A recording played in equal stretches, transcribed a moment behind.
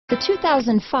The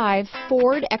 2005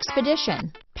 Ford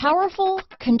Expedition. Powerful,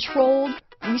 controlled,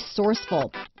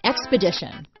 resourceful.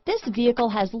 Expedition. This vehicle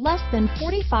has less than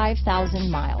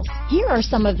 45,000 miles. Here are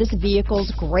some of this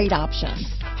vehicle's great options: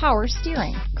 power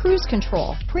steering, cruise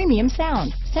control, premium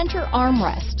sound, center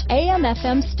armrest,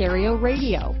 AM/FM stereo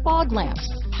radio, fog lamps,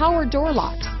 power door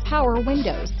locks, power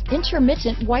windows,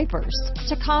 intermittent wipers,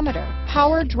 tachometer,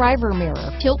 power driver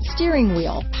mirror, tilt steering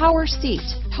wheel, power seat,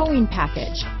 towing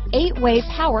package, 8-way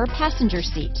power passenger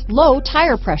seat, low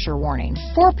tire pressure warning,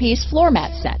 4-piece floor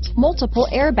mat set, multiple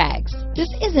airbags. This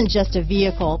isn't just a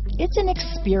vehicle, it's an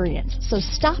experience. So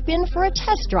stop in for a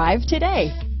test drive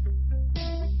today.